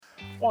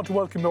want to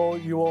welcome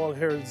you all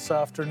here this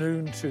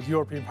afternoon to the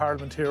European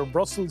Parliament here in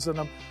Brussels,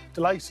 and I'm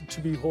delighted to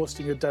be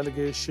hosting a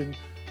delegation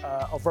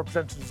of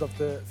representatives of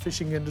the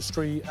fishing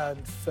industry and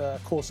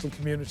coastal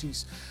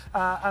communities.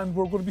 And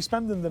we're going to be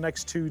spending the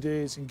next 2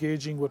 days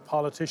engaging with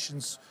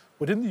politicians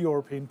within the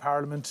European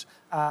Parliament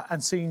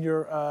and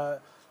senior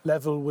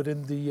level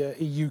within the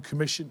EU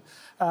Commission.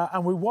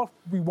 And what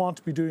we want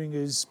to be doing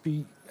is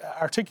be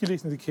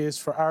articulating the case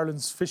for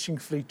Ireland's fishing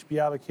fleet to be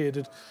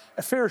allocated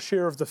a fair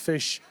share of the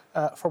fish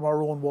from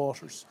our own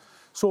waters.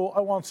 So I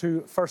want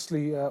to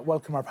firstly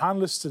welcome our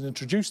panellists and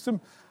introduce them.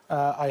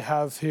 I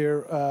have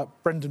here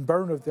Brendan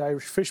Byrne of the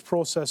Irish Fish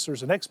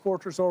Processors and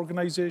Exporters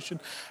Organisation,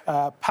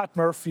 Pat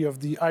Murphy of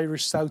the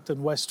Irish South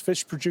and West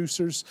Fish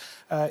Producers,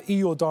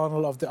 E.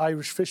 O'Donnell of the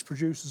Irish Fish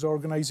Producers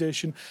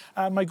Organisation,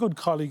 and my good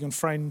colleague and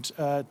friend,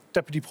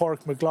 Deputy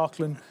Pádraig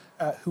McLaughlin,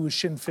 who is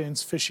Sinn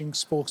Féin's fishing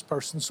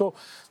spokesperson. So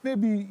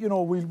maybe,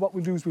 what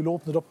we'll do is we'll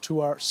open it up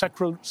to our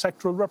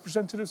sectoral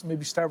representatives,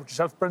 maybe start with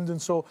yourself, Brendan.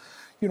 So,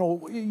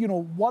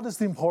 what is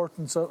the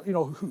importance of,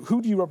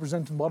 who do you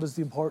represent and what is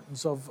the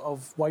importance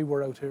of why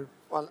we're out here?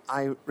 Well,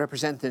 I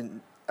represent the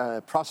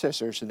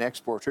processors and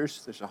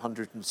exporters. There's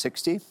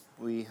 160.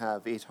 We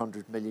have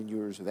 800 million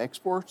euros of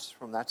exports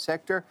from that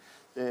sector.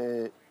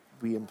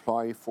 We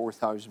employ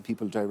 4,000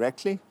 people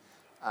directly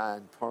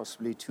and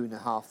possibly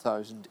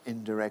 2,500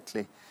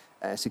 indirectly.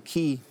 It's a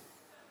key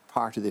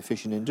part of the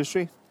fishing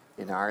industry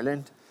in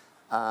Ireland,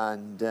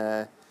 and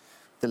the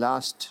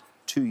last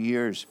 2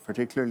 years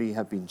particularly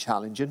have been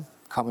challenging,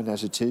 coming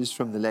as it is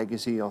from the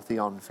legacy of the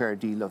unfair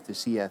deal of the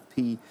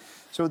CFP.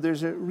 So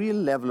there's a real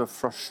level of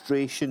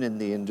frustration in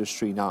the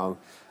industry now,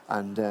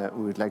 and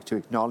we would like to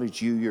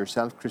acknowledge you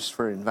yourself, Chris,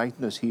 for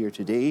inviting us here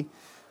today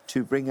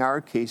to bring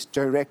our case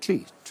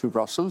directly to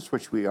Brussels,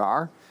 which we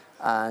are.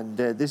 And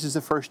this is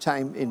the first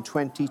time in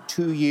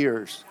 22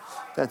 years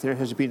that there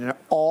has been an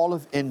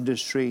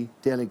all-of-industry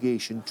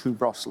delegation to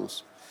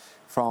Brussels,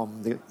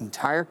 from the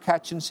entire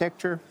catching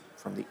sector,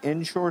 from the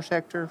inshore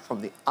sector,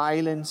 from the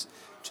islands,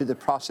 to the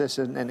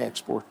processing and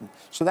exporting.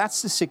 So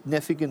that's the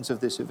significance of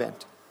this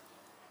event.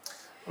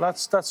 Well,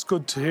 that's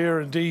good to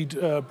hear indeed,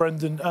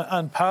 Brendan.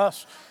 And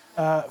Pat,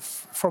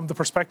 from the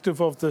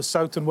perspective of the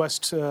South and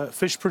West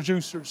fish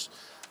producers,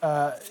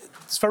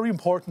 it's very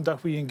important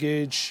that we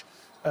engage,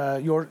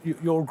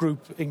 your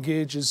group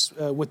engages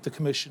with the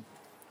Commission.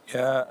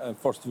 Yeah,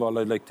 first of all,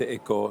 I'd like to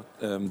echo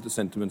the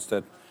sentiments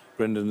that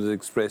Brendan has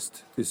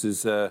expressed. This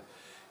is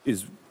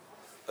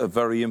a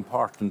very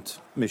important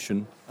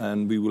mission,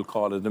 and we will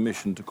call it a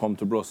mission to come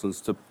to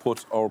Brussels to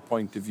put our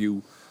point of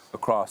view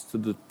across to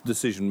the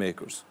decision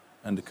makers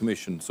and the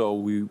Commission. So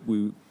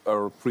we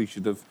are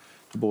appreciative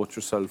to both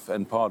yourself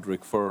and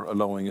Pádraig for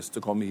allowing us to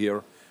come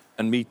here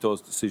and meet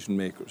those decision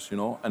makers,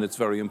 and it's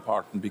very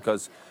important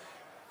because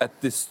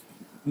at this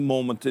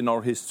moment in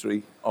our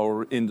history,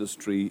 our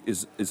industry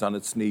is on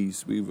its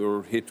knees. We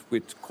were hit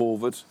with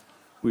COVID.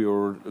 We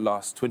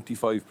lost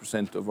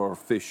 25% of our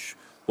fish,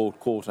 both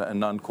quota and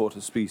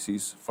non-quota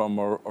species, from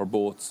our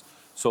boats.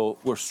 So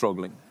we're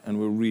struggling, and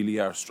we really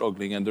are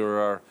struggling. And there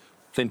are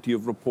plenty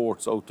of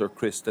reports out there,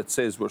 Chris, that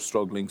says we're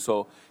struggling.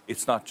 So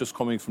it's not just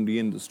coming from the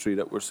industry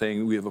that we're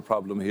saying we have a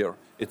problem here.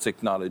 It's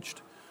acknowledged.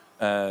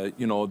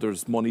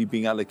 There's money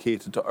being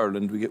allocated to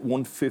Ireland. We get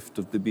 1/5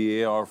 of the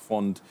BAR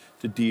fund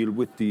to deal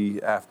with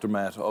the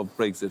aftermath of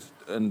Brexit,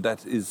 and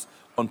that is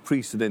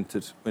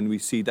unprecedented when we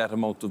see that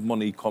amount of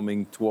money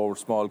coming to our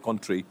small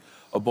country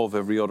above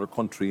every other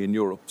country in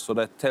Europe. So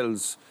that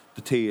tells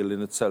the tale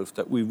in itself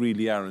that we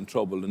really are in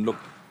trouble. And look,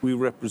 we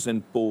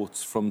represent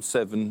boats from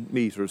 7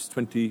 metres,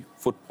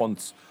 20-foot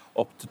punts,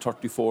 up to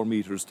 34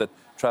 metres that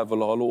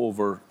travel all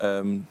over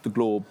the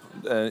globe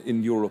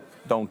in Europe,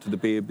 down to the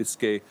Bay of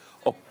Biscay,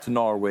 up to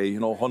Norway,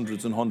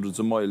 hundreds and hundreds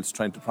of miles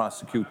trying to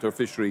prosecute their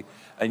fishery.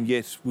 And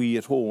yet we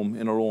at home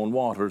in our own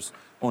waters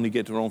only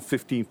get around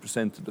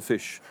 15% of the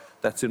fish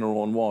that's in our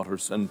own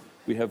waters. And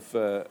we have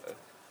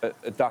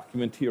a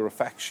document here, a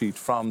fact sheet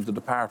from the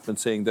department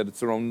saying that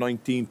it's around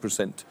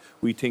 19%.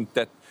 We think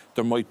that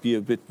there might be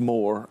a bit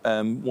more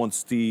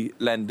once the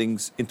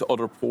landings into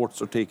other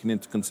ports are taken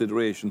into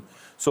consideration.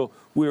 So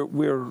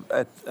we're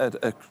at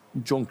a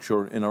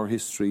juncture in our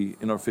history,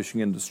 in our fishing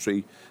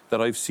industry,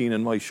 that I've seen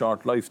in my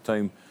short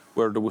lifetime,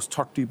 where there was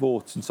 30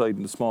 boats inside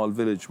in the small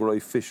village where I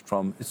fished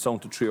from. It's down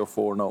to 3 or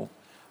 4 now.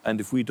 And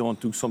if we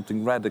don't do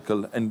something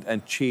radical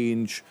and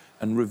change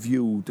and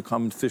review the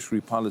common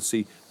fishery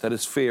policy that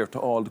is fair to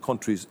all the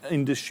countries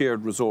in this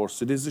shared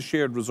resource. It is a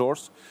shared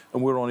resource,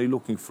 and we're only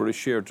looking for a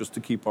share just to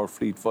keep our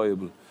fleet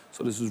viable.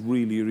 So this is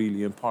really,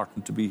 really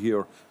important to be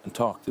here and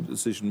talk to the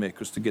decision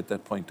makers to get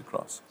that point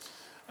across.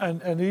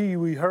 And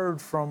we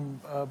heard from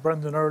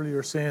Brendan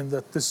earlier saying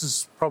that this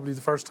is probably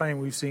the first time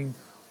we've seen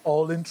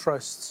all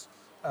interests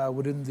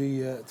within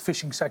the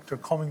fishing sector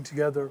coming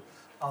together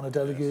on a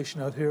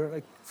delegation out here.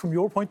 Like, from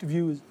your point of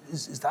view,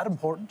 is that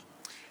important?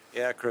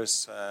 Yeah,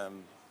 Chris.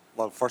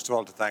 Well, first of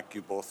all, to thank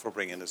you both for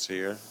bringing us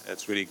here.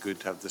 It's really good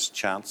to have this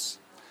chance.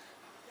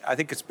 I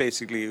think it's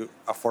basically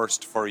a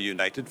first for a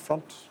united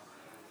front.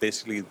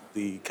 basically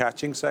the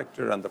catching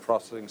sector and the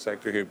processing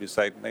sector here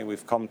beside me,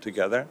 we've come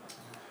together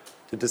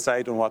to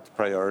decide on what the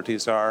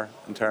priorities are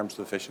in terms of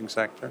the fishing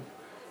sector.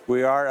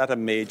 We are at a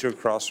major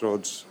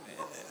crossroads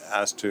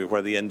as to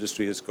where the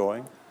industry is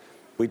going.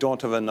 We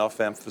don't have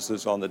enough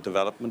emphasis on the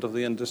development of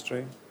the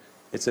industry.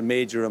 It's a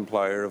major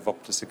employer of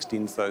up to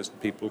 16,000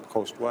 people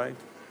coastwide.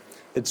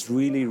 It's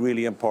really,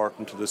 really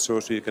important to the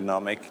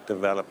socio-economic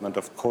development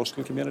of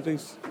coastal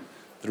communities.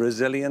 The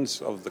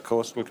resilience of the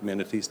coastal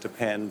communities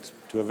depend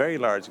to a very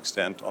large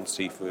extent on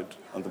seafood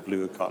and the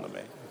blue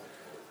economy.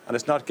 And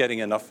it's not getting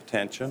enough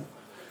attention.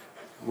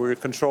 We're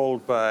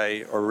controlled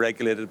by or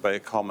regulated by a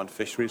common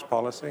fisheries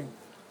policy.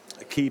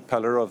 A key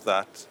pillar of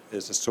that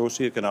is a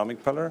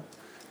socio-economic pillar,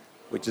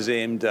 which is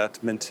aimed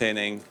at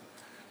maintaining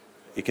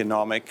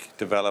economic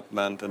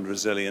development and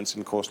resilience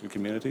in coastal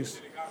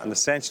communities. And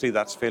essentially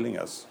that's failing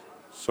us.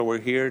 So we're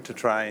here to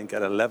try and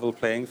get a level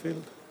playing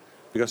field,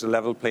 because a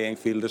level playing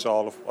field is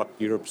all of what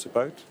Europe's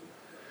about.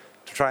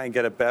 To try and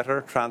get a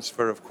better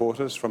transfer of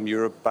quotas from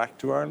Europe back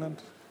to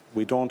Ireland.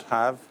 We don't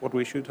have what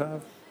we should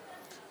have.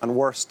 And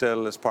worse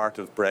still, as part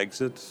of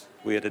Brexit,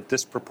 we had a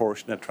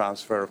disproportionate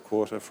transfer of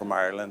quota from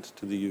Ireland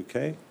to the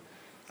UK.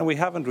 And we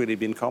haven't really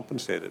been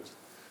compensated.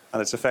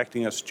 And it's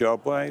affecting us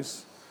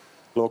job-wise,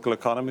 local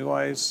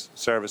economy-wise,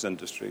 service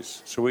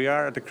industries. So we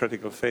are at a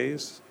critical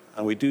phase,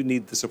 and we do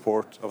need the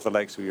support of the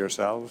likes of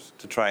yourselves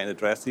to try and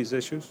address these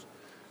issues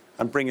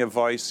and bring a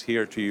voice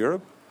here to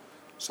Europe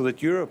so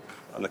that Europe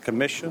and the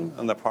Commission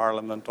and the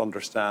Parliament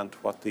understand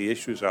what the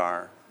issues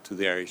are to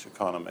the Irish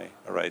economy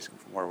arising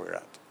from where we're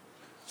at.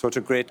 So it's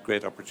a great,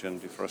 great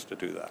opportunity for us to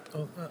do that.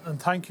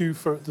 And thank you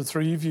for the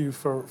three of you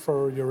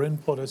for your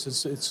input.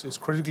 It's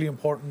critically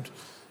important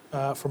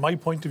from my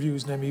point of view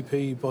as an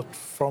MEP, but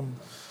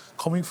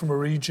coming from a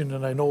region,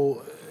 and I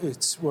know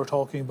we're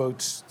talking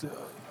about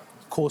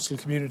coastal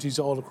communities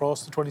all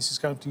across the 26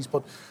 counties,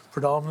 but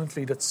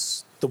predominantly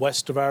that's the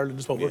west of Ireland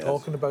is what we're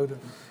talking about. And,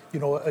 you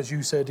know, as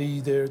you said,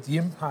 the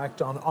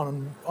impact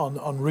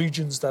on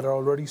regions that are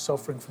already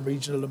suffering from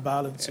regional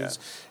imbalances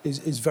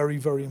is very,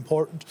 very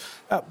important.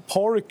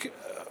 Pádraig,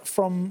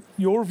 from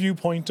your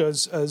viewpoint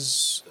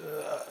as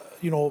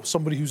you know,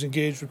 somebody who's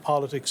engaged with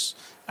politics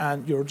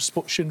and you're the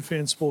Sinn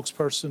Féin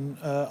spokesperson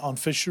on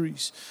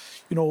fisheries,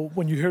 you know,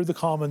 when you hear the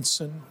comments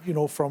and, you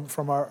know,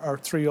 from our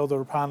three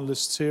other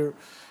panellists here,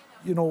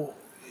 you know,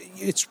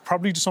 it's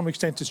probably to some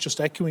extent it's just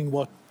echoing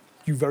what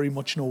you very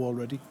much know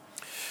already.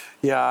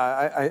 Yeah,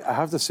 I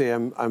have to say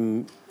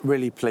I'm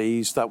really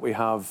pleased that we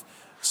have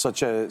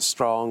such a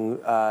strong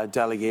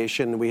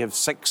delegation. We have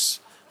 6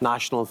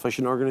 national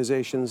fishing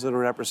organisations that are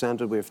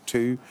represented. We have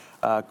 2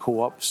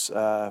 co-ops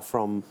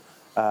from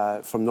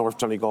North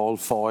Donegal,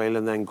 Foyle,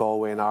 and then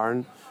Galway and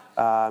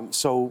Arran.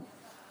 So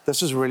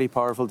this is a really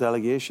powerful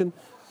delegation.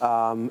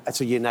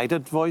 It's a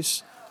united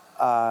voice,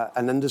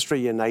 an industry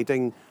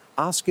uniting,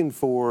 asking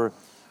for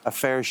a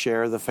fair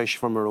share of the fish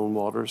from our own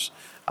waters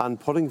and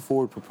putting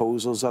forward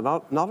proposals that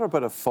are not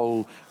about a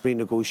full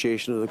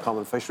renegotiation of the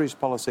common fisheries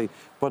policy,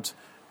 but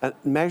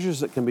measures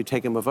that can be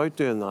taken without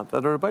doing that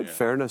are about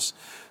fairness.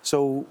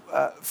 So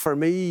for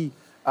me,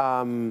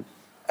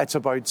 it's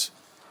about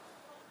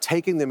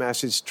taking the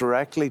message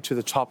directly to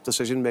the top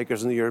decision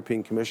makers in the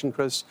European Commission,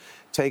 Chris,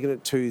 taking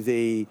it to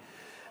the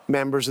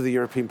members of the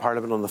European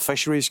Parliament on the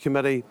Fisheries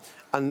Committee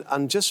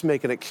and just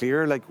making it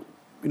clear, like,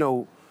 you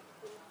know,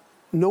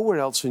 nowhere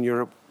else in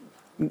Europe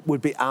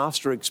would be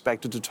asked or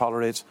expected to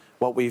tolerate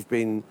what we've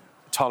been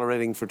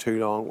tolerating for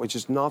too long, which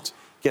is not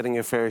getting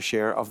a fair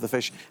share of the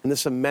fish in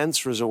this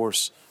immense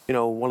resource, you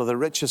know, one of the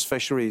richest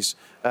fisheries,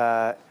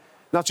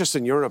 not just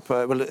in Europe,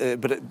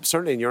 but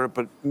certainly in Europe,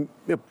 but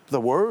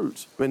the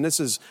world. I mean, this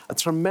is a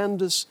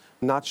tremendous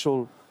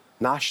national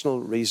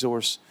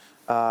resource,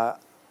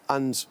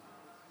 and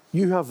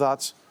you have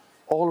that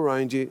all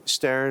around you,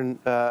 staring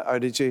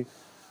out at you,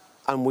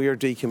 and we are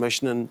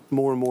decommissioning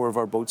more and more of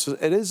our boats.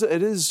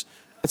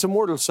 It's a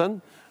mortal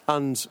sin,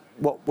 and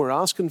what we're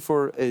asking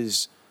for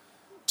is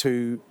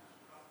the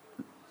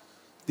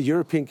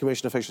European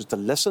Commission officials to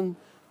listen,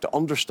 to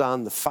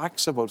understand the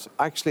facts about what's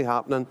actually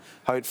happening,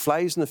 how it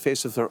flies in the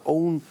face of their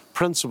own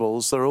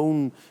principles, their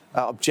own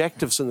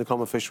objectives in the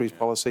common fisheries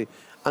policy,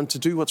 and to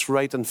do what's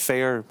right and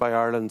fair by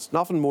Ireland.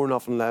 Nothing more,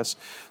 nothing less.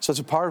 So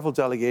it's a powerful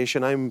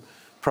delegation. I'm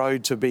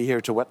proud to be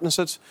here to witness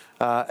it.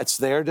 It's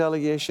their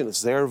delegation,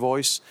 it's their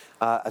voice,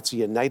 it's a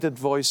united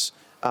voice,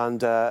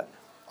 and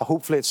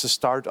hopefully it's the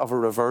start of a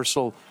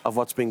reversal of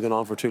what's been going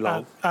on for too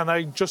long. And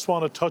I just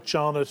want to touch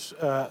on it.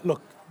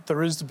 Look,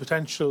 there is the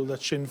potential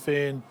that Sinn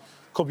Féin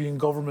could be in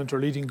government or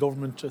leading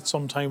government at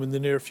some time in the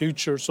near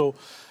future. So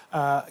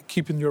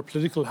keeping your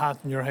political hat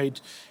in your head,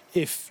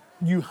 if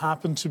you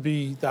happen to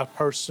be that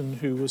person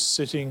who was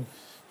sitting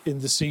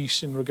in the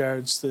seat in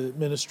regards to the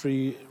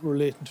ministry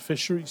relating to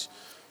fisheries,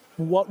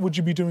 what would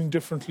you be doing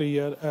differently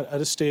at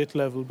a state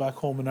level back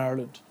home in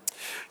Ireland?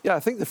 Yeah, I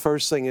think the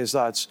first thing is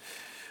that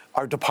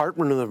our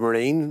Department of the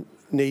Marine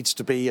needs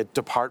to be a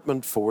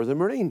department for the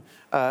Marine.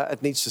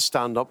 It needs to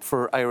stand up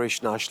for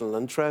Irish national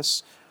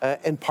interests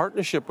in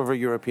partnership with our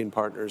European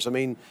partners. I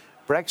mean,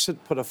 Brexit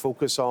put a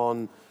focus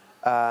on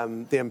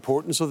the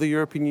importance of the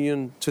European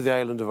Union to the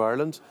island of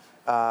Ireland,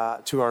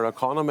 to our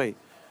economy.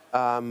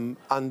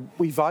 And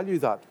we value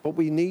that, but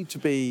we need to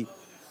be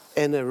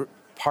in a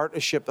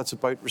partnership that's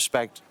about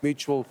respect,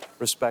 mutual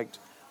respect.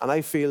 And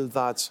I feel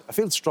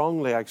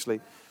strongly,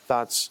 actually,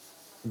 that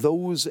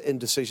those in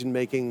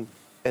decision-making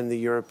in the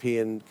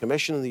European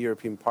Commission and the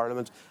European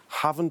Parliament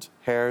haven't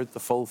heard the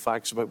full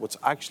facts about what's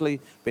actually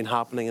been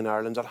happening in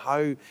Ireland and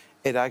how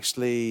it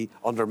actually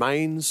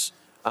undermines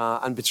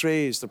and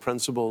betrays the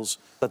principles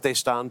that they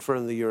stand for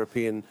in the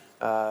European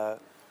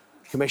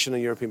Commission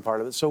and European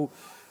Parliament. So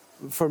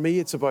for me,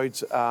 it's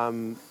about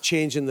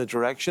changing the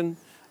direction.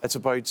 It's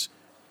about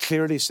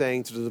clearly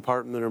saying to the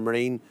Department of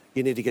Marine,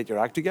 you need to get your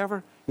act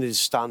together, you need to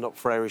stand up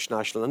for Irish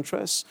national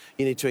interests,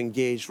 you need to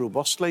engage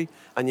robustly,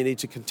 and you need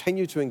to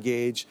continue to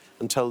engage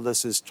until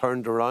this is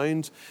turned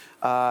around,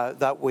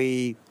 that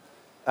we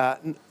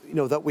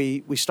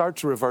start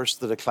to reverse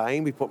the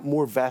decline. We put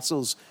more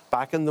vessels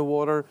back in the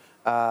water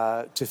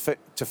to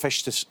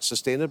fish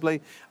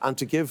sustainably and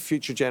to give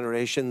future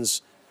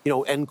generations,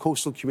 in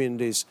coastal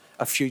communities,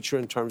 a future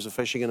in terms of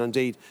fishing and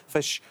indeed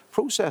fish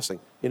processing.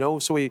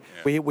 So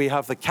we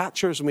have the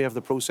catchers and we have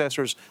the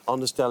processors on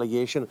this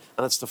delegation,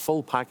 and it's the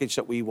full package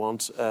that we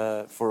want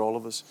for all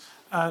of us.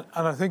 And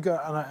I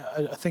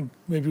think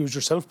maybe it was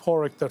yourself,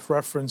 Pádraig, that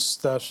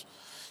referenced that,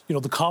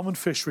 the common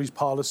fisheries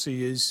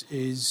policy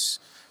is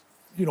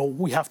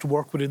we have to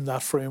work within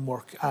that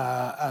framework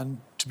and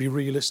to be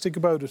realistic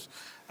about it,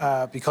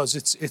 because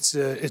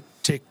it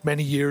takes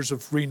many years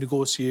of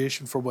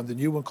renegotiation for when the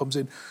new one comes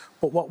in.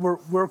 But what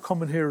we're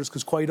coming here is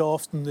because quite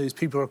often these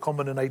people are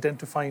coming and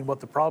identifying what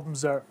the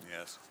problems are.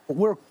 Yes.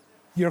 But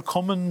you're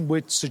coming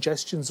with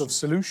suggestions of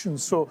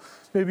solutions. So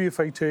maybe if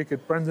I take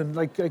it, Brendan,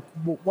 like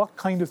what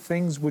kind of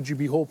things would you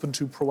be hoping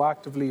to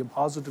proactively and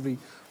positively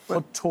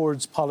put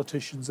towards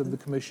politicians and the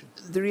Commission?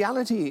 The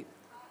reality,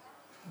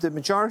 the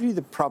majority of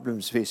the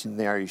problems facing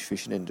the Irish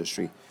fishing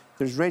industry,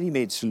 there's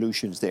ready-made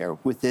solutions there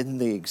within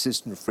the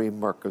existing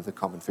framework of the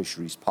Common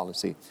Fisheries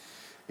Policy.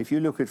 If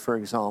you look at, for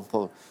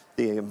example,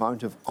 the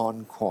amount of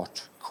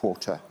on-caught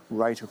quota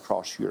right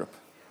across Europe,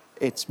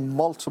 it's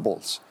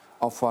multiples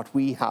of what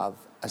we have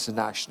as a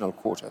national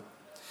quota.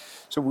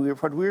 So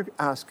what we're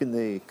asking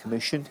the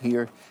Commission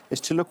here is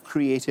to look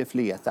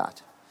creatively at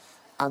that.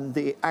 And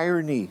the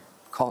irony,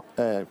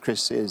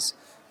 Chris, is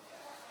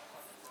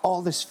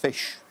all this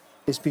fish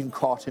is being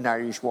caught in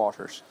Irish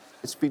waters.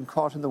 It's been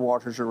caught in the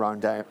waters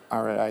around our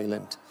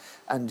island.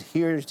 And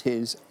here it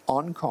is,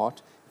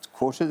 uncaught. It's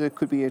quota that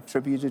could be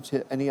attributed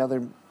to any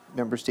other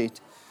member state.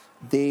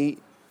 They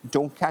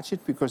don't catch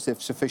it because they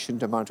have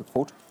sufficient amount of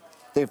quota.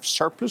 They have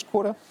surplus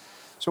quota.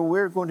 So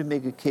we're going to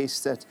make a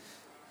case that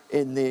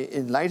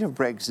in light of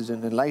Brexit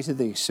and in light of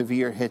the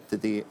severe hit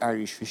that the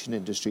Irish fishing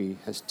industry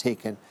has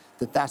taken,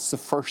 that's the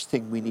first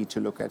thing we need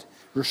to look at,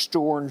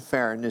 restoring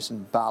fairness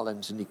and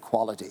balance and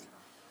equality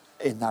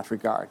in that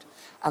regard.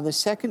 And the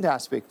second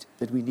aspect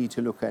that we need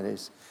to look at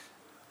is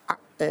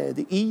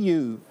the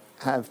EU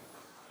have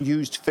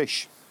used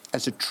fish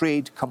as a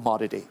trade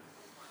commodity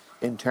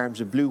in terms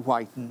of blue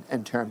whiting,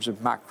 in terms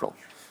of mackerel.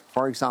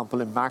 For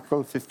example, in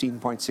mackerel,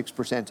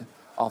 15.6%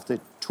 of the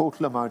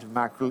total amount of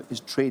mackerel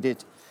is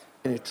traded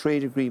in a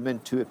trade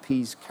agreement to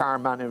appease car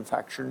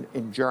manufacturing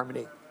in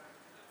Germany.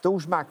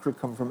 Those mackerel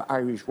come from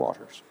Irish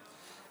waters.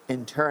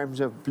 In terms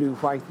of blue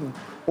whiting,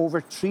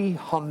 over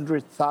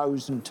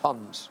 300,000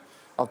 tonnes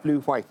of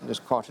blue whiting is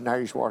caught in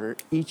Irish water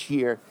each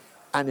year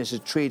and is a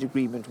trade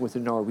agreement with the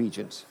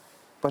Norwegians.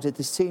 But at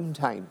the same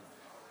time,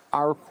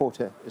 our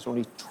quota is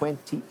only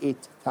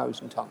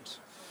 28,000 tonnes.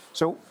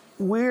 So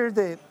we're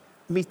the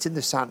meat in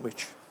the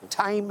sandwich.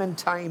 Time and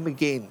time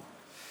again,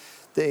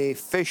 the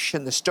fish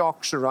and the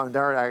stocks around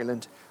our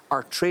island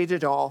are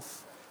traded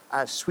off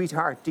as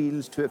sweetheart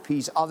deals to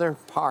appease other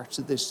parts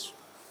of this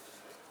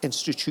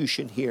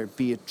institution here,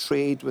 be it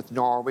trade with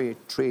Norway,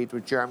 trade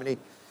with Germany.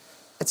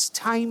 It's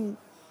time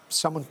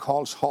someone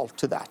calls halt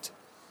to that.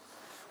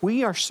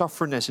 We are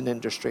suffering as an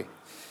industry.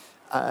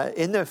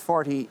 In the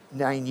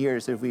 49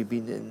 years that we've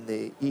been in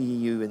the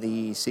EU and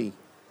the EEC,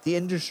 the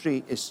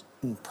industry is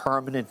in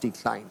permanent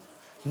decline,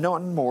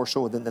 none more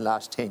so than the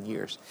last 10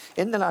 years.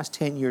 In the last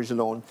 10 years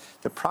alone,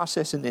 the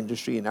processing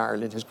industry in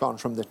Ireland has gone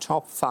from the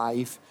top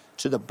 5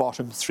 to the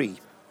bottom 3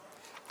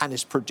 and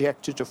is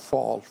projected to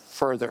fall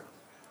further.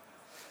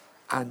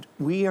 And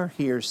we are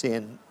here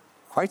saying,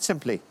 quite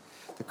simply,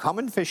 the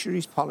Common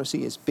Fisheries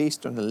Policy is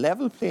based on a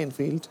level playing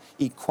field,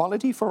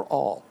 equality for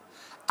all,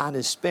 and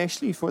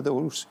especially for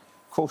those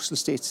coastal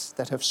states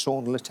that have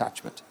zonal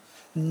attachment.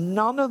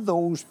 None of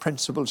those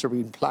principles are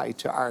being applied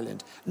to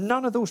Ireland.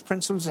 None of those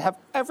principles have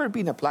ever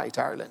been applied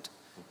to Ireland.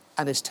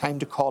 And it's time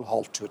to call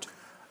halt to it.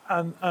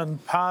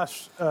 And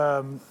Pat,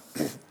 the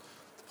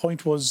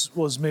point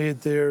was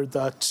made there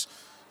that,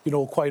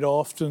 quite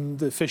often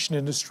the fishing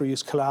industry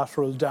is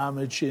collateral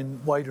damage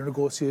in wider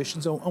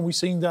negotiations. And we've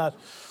seen that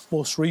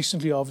most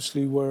recently,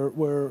 obviously,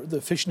 where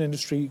the fishing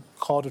industry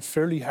caught it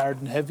fairly hard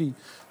and heavy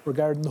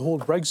regarding the whole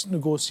Brexit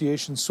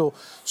negotiations. So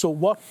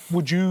what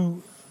would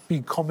you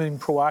be coming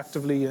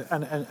proactively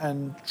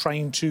and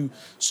trying to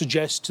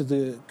suggest to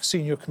the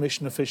senior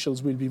Commission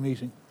officials we'll be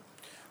meeting?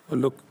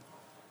 Well, look,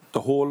 the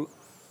whole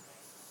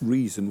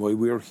reason why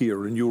we're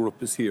here and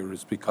Europe is here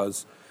is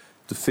because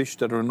the fish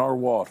that are in our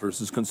waters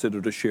is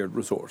considered a shared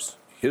resource.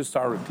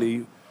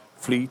 Historically,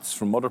 fleets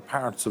from other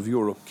parts of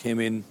Europe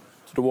came in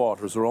to the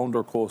waters around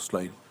our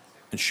coastline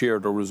and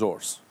shared our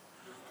resource.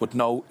 But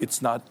now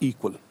it's not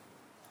equal.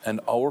 And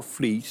our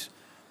fleet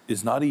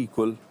is not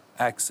equal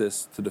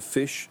access to the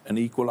fish and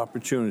equal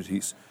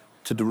opportunities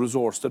to the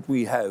resource that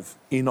we have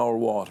in our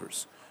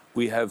waters.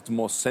 We have the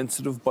most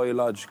sensitive,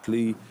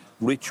 biologically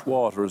rich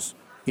waters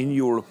in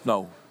Europe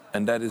now.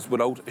 And that is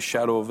without a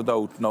shadow of a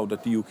doubt now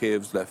that the UK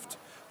has left.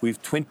 We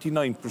have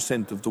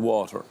 29% of the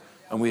water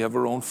and we have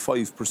around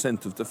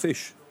 5% of the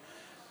fish.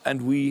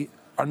 And we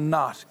are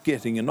not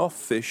getting enough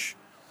fish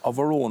of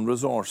our own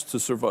resource to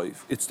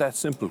survive. It's that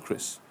simple,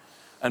 Chris.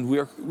 And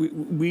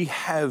we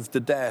have the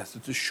data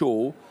to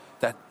show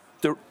that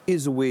there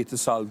is a way to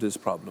solve this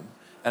problem.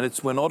 And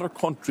it's when other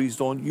countries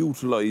don't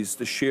utilise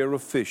the share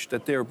of fish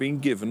that they're being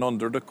given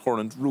under the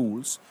current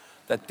rules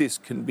that this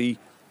can be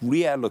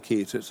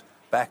reallocated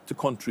back to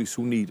countries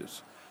who need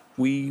it.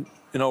 We,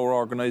 in our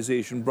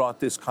organisation, brought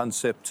this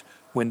concept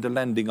when the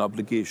landing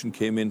obligation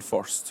came in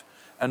first.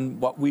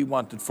 And what we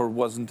wanted for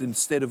wasn't,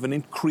 instead of an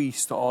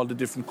increase to all the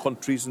different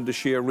countries in the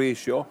share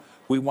ratio,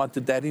 we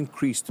wanted that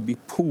increase to be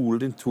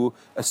pooled into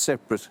a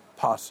separate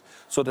pot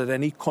so that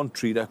any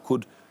country that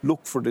could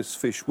look for this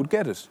fish would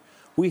get it.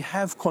 We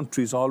have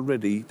countries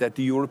already that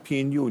the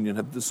European Union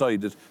have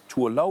decided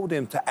to allow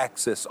them to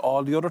access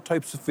all the other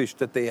types of fish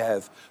that they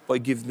have by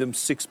giving them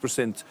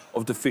 6%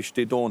 of the fish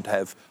they don't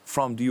have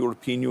from the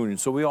European Union.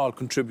 So we all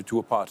contribute to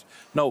a pot.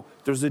 Now,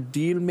 there's a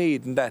deal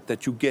made in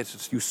that you get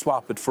it, you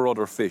swap it for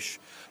other fish.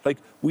 Like,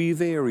 we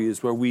have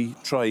areas where we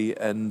try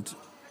and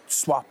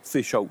swap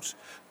fish out,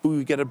 but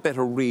we get a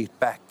better rate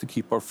back to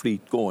keep our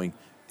fleet going.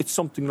 It's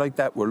something like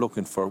that we're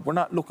looking for. We're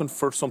not looking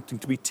for something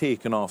to be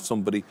taken off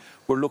somebody.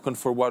 We're looking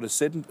for what is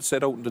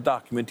set out in the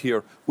document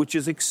here, which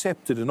is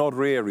accepted in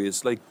other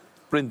areas, like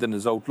Brendan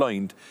has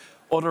outlined.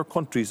 Other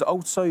countries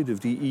outside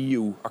of the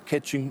EU are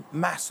catching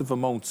massive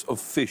amounts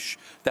of fish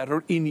that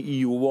are in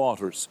EU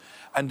waters,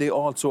 and they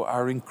also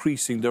are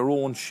increasing their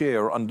own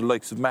share on the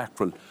likes of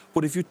mackerel.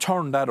 But if you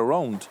turn that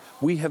around,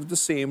 we have the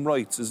same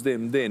rights as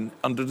them then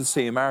under the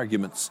same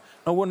arguments.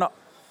 Now, we're not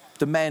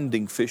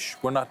demanding fish,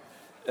 we're not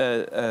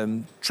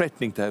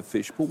threatening to have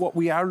fish, but what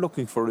we are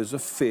looking for is a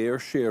fair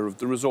share of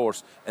the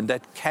resource, and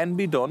that can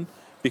be done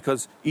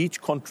because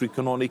each country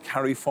can only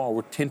carry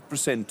forward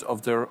 10%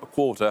 of their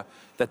quota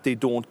that they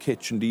don't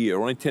catch in the year,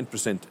 only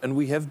 10%. And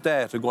we have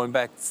data going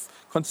back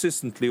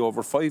consistently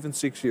over 5 and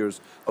 6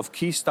 years of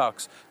key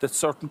stocks that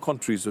certain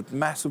countries with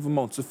massive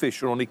amounts of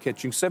fish are only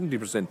catching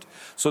 70%.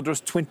 So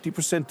there's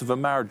 20% of a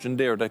margin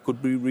there that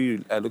could be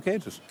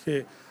reallocated.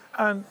 Okay,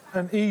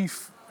 and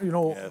Eve, you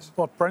know, yes,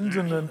 what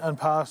Brendan and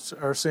Pat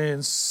are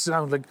saying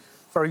sound like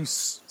very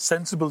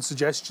sensible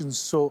suggestions.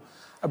 So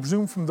I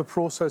presume from the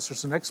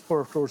processors and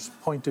exporters'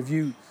 point of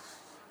view,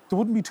 there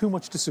wouldn't be too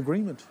much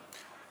disagreement.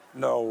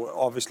 No,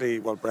 obviously,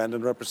 well,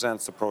 Brendan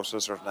represents the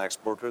processors and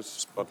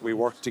exporters, but we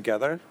work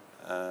together,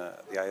 the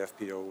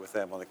IFPO, with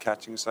them on the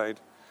catching side.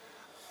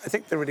 I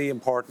think the really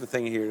important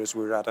thing here is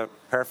we're at a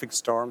perfect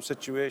storm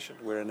situation.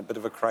 We're in a bit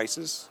of a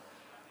crisis.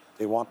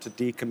 They want to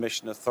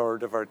decommission a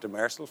third of our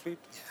demersal fleet,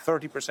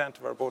 30%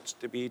 of our boats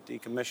to be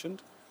decommissioned,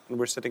 and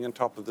we're sitting on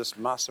top of this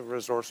massive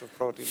resource of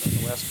protein on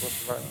the west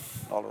coast of Ireland,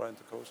 all around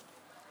the coast.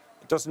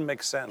 It doesn't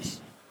make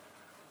sense.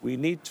 We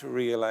need to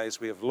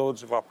realise we have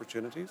loads of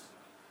opportunities.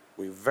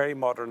 We have very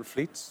modern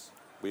fleets.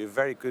 We have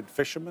very good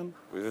fishermen.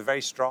 We have a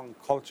very strong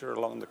culture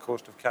along the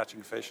coast of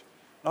catching fish,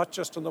 not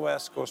just on the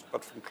west coast,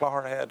 but from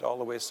Clogherhead all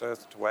the way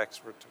south to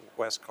Wexford to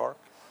West Cork,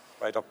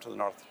 right up to the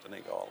north of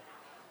Donegal.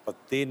 But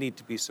they need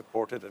to be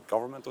supported at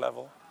government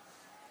level.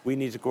 We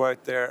need to go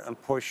out there and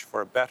push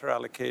for a better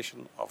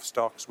allocation of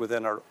stocks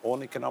within our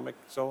own economic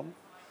zone.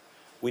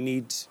 We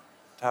need to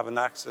have an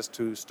access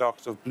to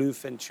stocks of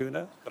bluefin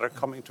tuna that are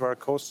coming to our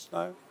coasts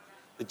now.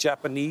 The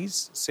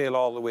Japanese sail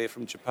all the way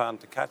from Japan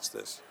to catch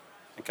this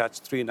and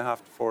catch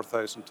 3,500 to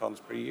 4,000 tonnes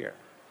per year.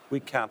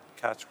 We can't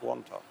catch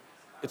 1 tonne.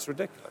 It's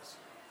ridiculous.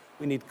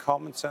 We need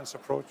common sense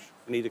approach.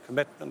 We need a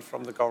commitment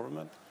from the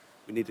government.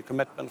 We need a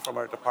commitment from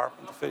our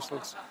department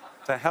officials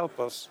to help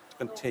us to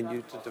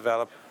continue to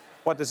develop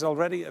what is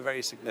already a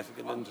very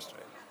significant industry,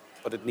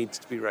 but it needs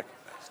to be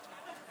recognised.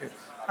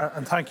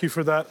 And thank you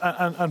for that.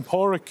 And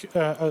Pádraig,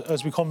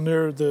 as we come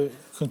near the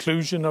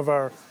conclusion of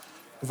our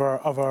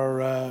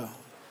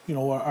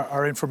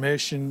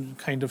information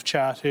kind of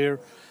chat here,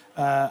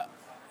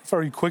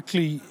 very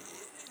quickly,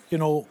 you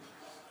know,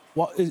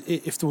 what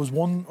if there was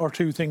one or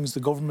two things the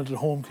government at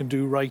home can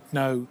do right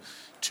now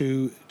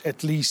to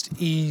at least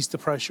ease the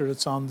pressure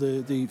that's on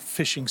the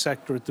fishing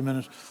sector at the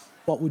minute,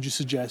 what would you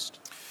suggest?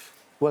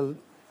 Well,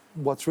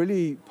 what's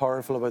really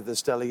powerful about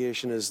this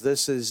delegation is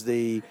this is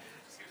the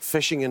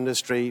fishing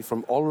industry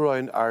from all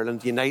around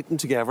Ireland uniting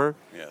together.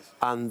 Yes.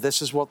 And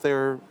this is what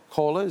their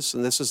call is,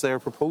 and this is their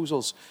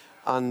proposals.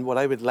 And what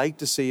I would like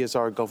to see is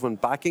our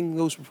government backing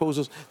those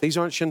proposals. These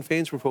aren't Sinn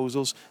Féin's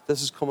proposals.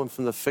 This is coming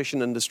from the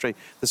fishing industry.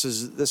 This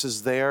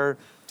is their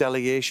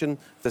delegation.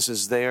 This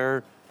is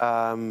their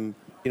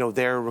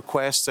their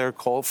request, their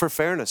call for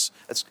fairness.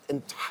 It's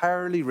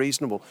entirely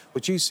reasonable.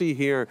 What you see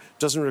here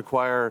doesn't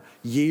require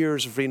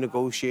years of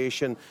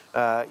renegotiation,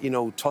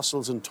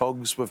 tussles and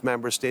tugs with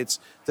member states.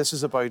 This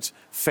is about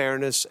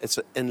fairness. It's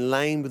in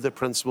line with the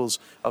principles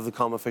of the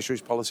Common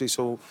Fisheries Policy.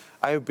 So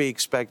I would be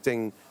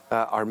expecting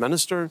our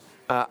Minister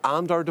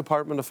and our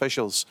department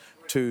officials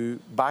to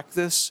back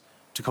this,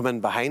 to come in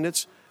behind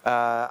it,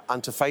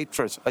 and to fight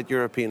for it at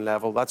European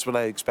level. That's what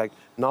I expect.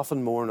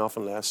 Nothing more,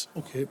 nothing less.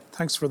 OK,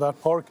 thanks for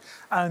that, Pádraig.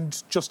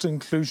 And just in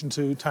conclusion,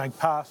 to thank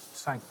Pat,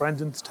 thank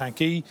Brendan,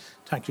 thank E,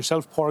 thank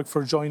yourself, Pádraig,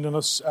 for joining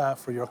us,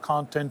 for your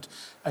content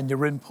and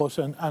your input.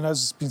 And as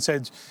has been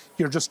said,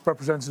 you're just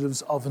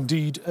representatives of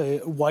indeed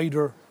a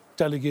wider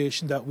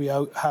delegation that we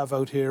have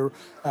out here.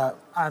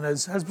 And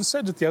as has been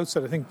said at the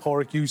outset, I think,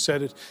 Pádraig, you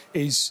said it,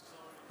 is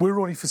we're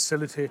only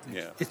facilitating.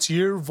 Yeah. It's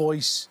your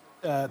voice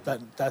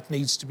that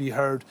needs to be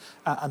heard,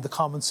 and the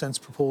common sense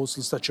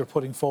proposals that you're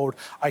putting forward.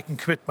 I can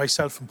commit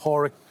myself and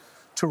Pádraig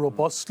to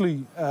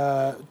robustly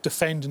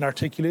defend and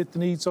articulate the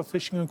needs of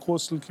fishing and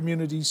coastal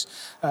communities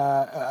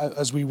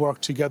as we work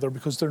together,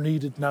 because they're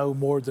needed now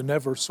more than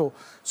ever. So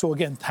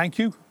again, thank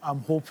you.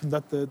 I'm hoping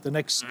that the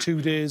next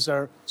 2 days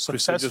are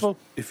successful.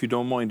 Chris, if you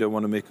don't mind, I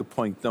want to make a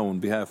point now on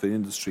behalf of the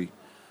industry.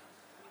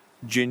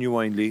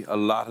 Genuinely, a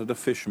lot of the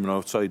fishermen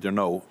outside there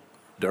now,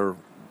 they're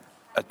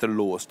at the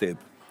lowest ebb.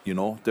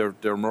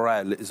 Their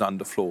morale is on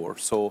the floor.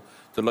 So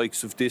the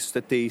likes of this,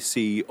 that they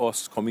see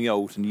us coming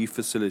out and you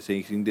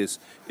facilitating this,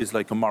 is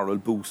like a moral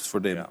boost for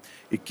them. Yeah.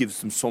 It gives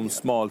them some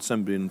small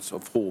semblance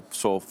of hope.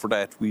 So for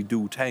that, we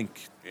do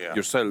thank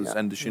yourselves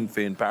and the Sinn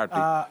Féin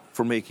party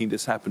for making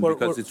this happen,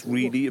 because it's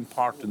really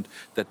important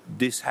that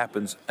this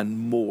happens and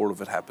more of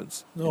it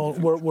happens. No,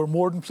 we're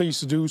more than pleased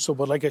to do so.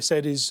 But like I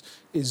said, is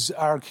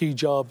our key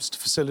jobs to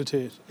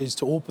facilitate, is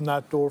to open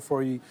that door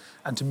for you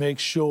and to make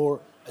sure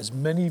as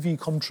many of you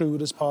come through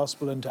it as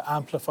possible, and to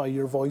amplify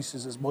your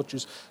voices as much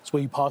as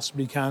we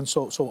possibly can.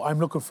 So I'm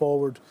looking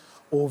forward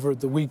over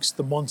the weeks,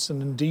 the months,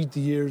 and indeed the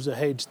years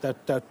ahead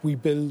that we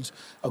build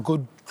a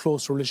good,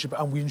 close relationship,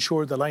 and we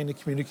ensure the line of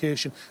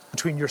communication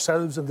between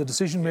yourselves and the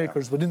decision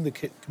makers within the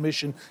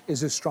Commission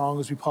is as strong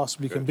as we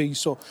possibly can be.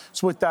 So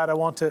with that, I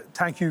want to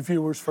thank you,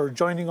 viewers, for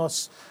joining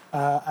us,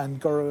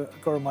 and Gura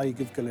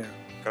Maigav Galer.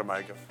 Gura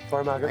Maigav.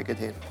 Gura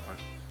Maigav.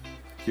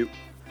 Thank you.